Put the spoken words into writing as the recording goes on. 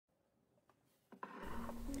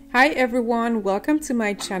Hi everyone, welcome to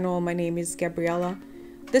my channel. My name is Gabriella.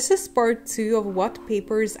 This is part 2 of what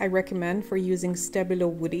papers I recommend for using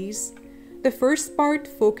Stabilo Woodies. The first part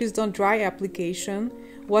focused on dry application,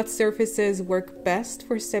 what surfaces work best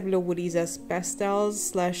for Stabilo Woodies as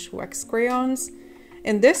pastels/wax crayons.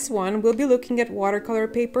 In this one, we'll be looking at watercolor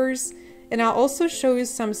papers, and I'll also show you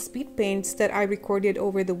some speed paints that I recorded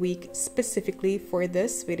over the week specifically for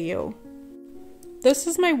this video. This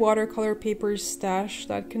is my watercolor paper stash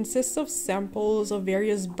that consists of samples of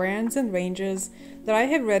various brands and ranges that I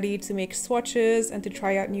have ready to make swatches and to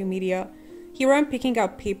try out new media. Here I'm picking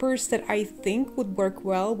out papers that I think would work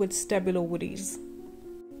well with Stabilo Woodies.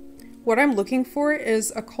 What I'm looking for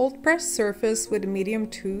is a cold pressed surface with a medium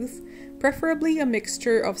tooth, preferably a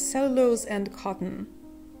mixture of cellulose and cotton.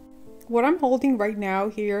 What I'm holding right now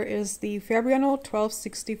here is the Fabriano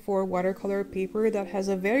 1264 watercolor paper that has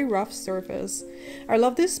a very rough surface. I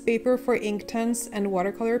love this paper for Inktense and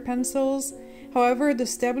watercolor pencils. However, the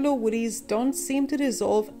Stabilo Woodies don't seem to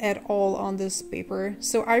dissolve at all on this paper,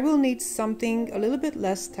 so I will need something a little bit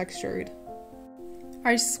less textured.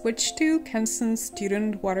 I switched to Canson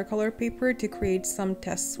Student watercolor paper to create some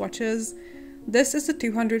test swatches. This is a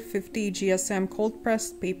 250 GSM cold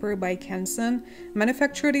pressed paper by Canson,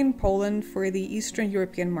 manufactured in Poland for the Eastern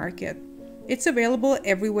European market. It's available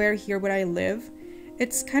everywhere here where I live.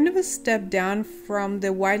 It's kind of a step down from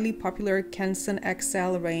the widely popular Canson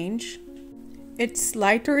XL range. It's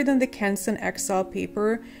lighter than the Canson XL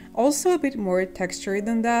paper, also a bit more textured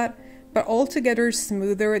than that, but altogether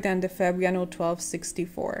smoother than the Fabriano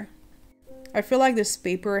 1264. I feel like this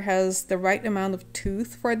paper has the right amount of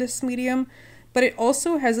tooth for this medium, but it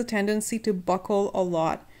also has a tendency to buckle a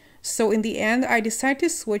lot. So in the end, I decided to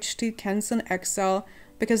switch to Canson XL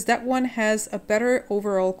because that one has a better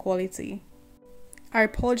overall quality. I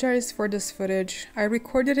apologize for this footage. I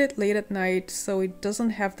recorded it late at night, so it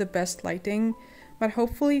doesn't have the best lighting, but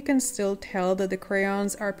hopefully you can still tell that the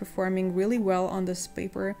crayons are performing really well on this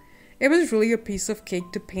paper. It was really a piece of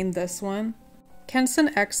cake to paint this one. Canson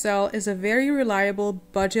XL is a very reliable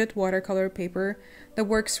budget watercolor paper that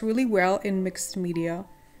works really well in mixed media.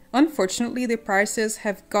 Unfortunately, the prices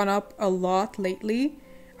have gone up a lot lately.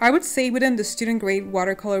 I would say within the student grade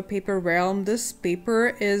watercolor paper realm, this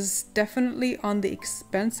paper is definitely on the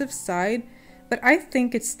expensive side, but I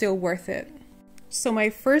think it's still worth it. So my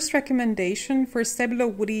first recommendation for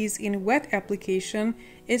Stabilo Woodies in wet application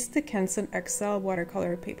is the Canson XL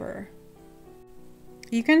watercolor paper.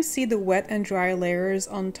 You can see the wet and dry layers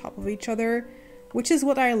on top of each other, which is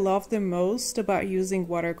what I love the most about using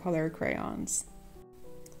watercolor crayons.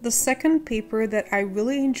 The second paper that I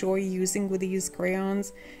really enjoy using with these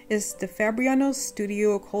crayons is the Fabriano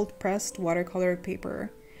Studio cold pressed watercolor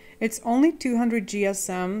paper. It's only 200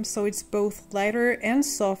 GSM, so it's both lighter and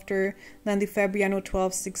softer than the Fabriano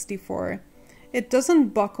 1264. It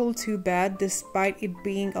doesn't buckle too bad despite it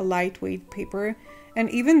being a lightweight paper, and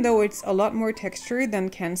even though it's a lot more textured than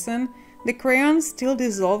Canson, the crayons still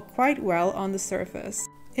dissolve quite well on the surface.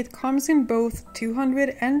 It comes in both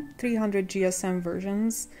 200 and 300 GSM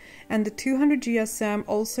versions, and the 200 GSM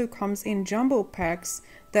also comes in jumbo packs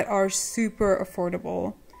that are super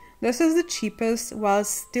affordable. This is the cheapest while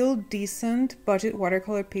still decent budget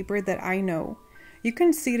watercolor paper that I know. You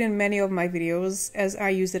can see it in many of my videos as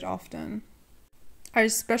I use it often. I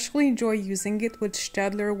especially enjoy using it with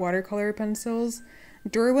Staedtler watercolor pencils,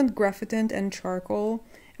 Derwent Graphitint and charcoal,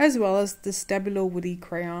 as well as the Stabilo Woody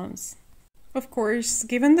crayons. Of course,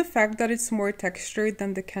 given the fact that it's more textured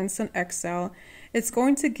than the Canson XL, it's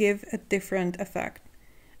going to give a different effect.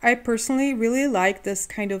 I personally really like this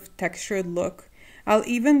kind of textured look. I'll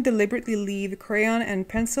even deliberately leave crayon and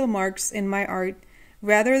pencil marks in my art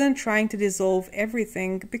rather than trying to dissolve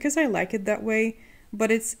everything because I like it that way, but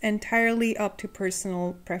it's entirely up to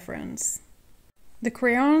personal preference. The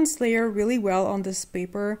crayons layer really well on this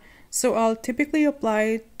paper, so I'll typically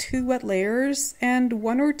apply 2 wet layers and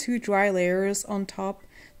 1 or 2 dry layers on top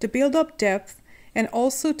to build up depth and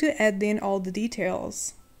also to add in all the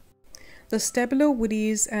details. The Stabilo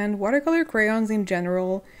Woodies and watercolor crayons in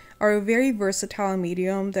general are a very versatile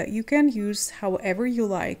medium that you can use however you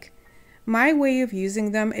like. My way of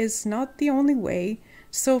using them is not the only way,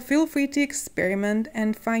 so feel free to experiment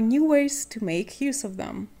and find new ways to make use of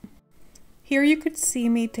them. Here you could see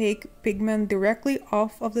me take pigment directly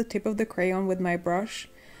off of the tip of the crayon with my brush.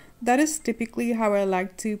 That is typically how I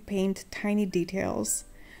like to paint tiny details.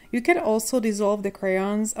 You can also dissolve the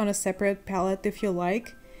crayons on a separate palette if you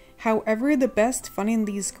like. However, the best fun in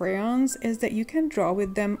these crayons is that you can draw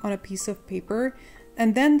with them on a piece of paper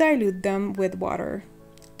and then dilute them with water.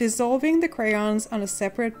 Dissolving the crayons on a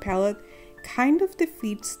separate palette kind of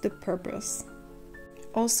defeats the purpose.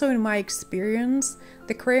 Also, in my experience,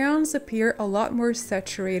 the crayons appear a lot more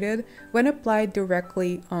saturated when applied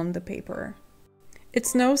directly on the paper.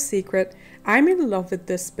 It's no secret, I'm in love with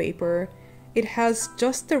this paper. It has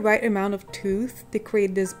just the right amount of tooth to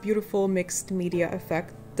create this beautiful mixed media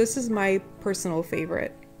effect. This is my personal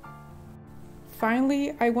favorite.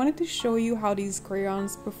 Finally, I wanted to show you how these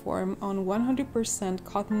crayons perform on 100%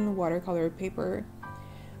 cotton watercolor paper.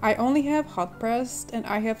 I only have hot pressed and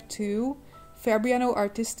I have two, Fabriano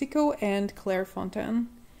Artistico and Clairefontaine.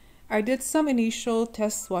 I did some initial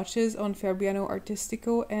test swatches on Fabriano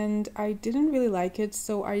Artistico and I didn't really like it,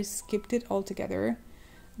 so I skipped it altogether.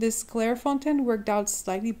 This Clairefontaine worked out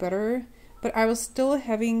slightly better, but I was still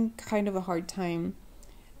having kind of a hard time.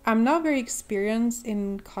 I'm not very experienced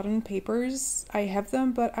in cotton papers. I have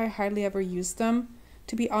them, but I hardly ever use them.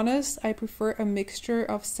 To be honest, I prefer a mixture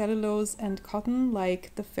of cellulose and cotton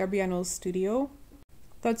like the Fabriano Studio.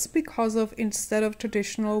 That's because of, instead of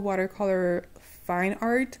traditional watercolor fine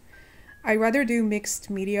art, I rather do mixed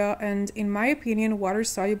media, and in my opinion,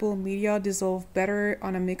 water-soluble media dissolve better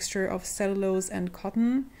on a mixture of cellulose and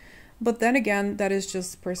cotton, but then again, that is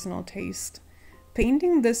just personal taste.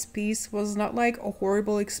 Painting this piece was not like a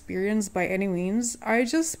horrible experience by any means, I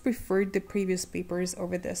just preferred the previous papers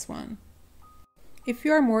over this one. If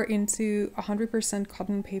you are more into 100%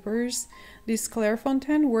 cotton papers, this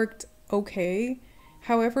Clairefontaine worked okay.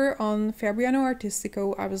 However, on Fabriano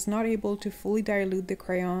Artistico, I was not able to fully dilute the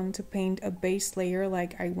crayon to paint a base layer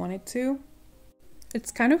like I wanted to.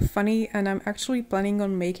 It's kind of funny, and I'm actually planning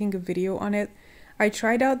on making a video on it. I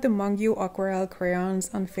tried out the Mangio Aquarelle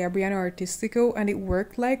crayons on Fabriano Artistico and it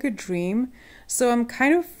worked like a dream, so I'm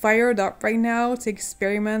kind of fired up right now to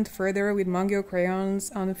experiment further with Mangio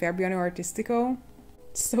crayons on Fabriano Artistico.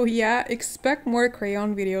 So yeah, expect more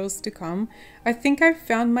crayon videos to come. I think I've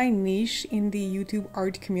found my niche in the YouTube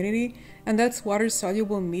art community, and that's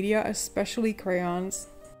water-soluble media, especially crayons.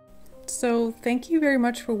 So thank you very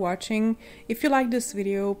much for watching. If you like this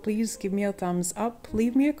video, please give me a thumbs up,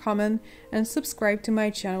 leave me a comment, and subscribe to my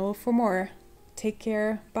channel for more. Take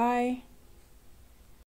care, bye!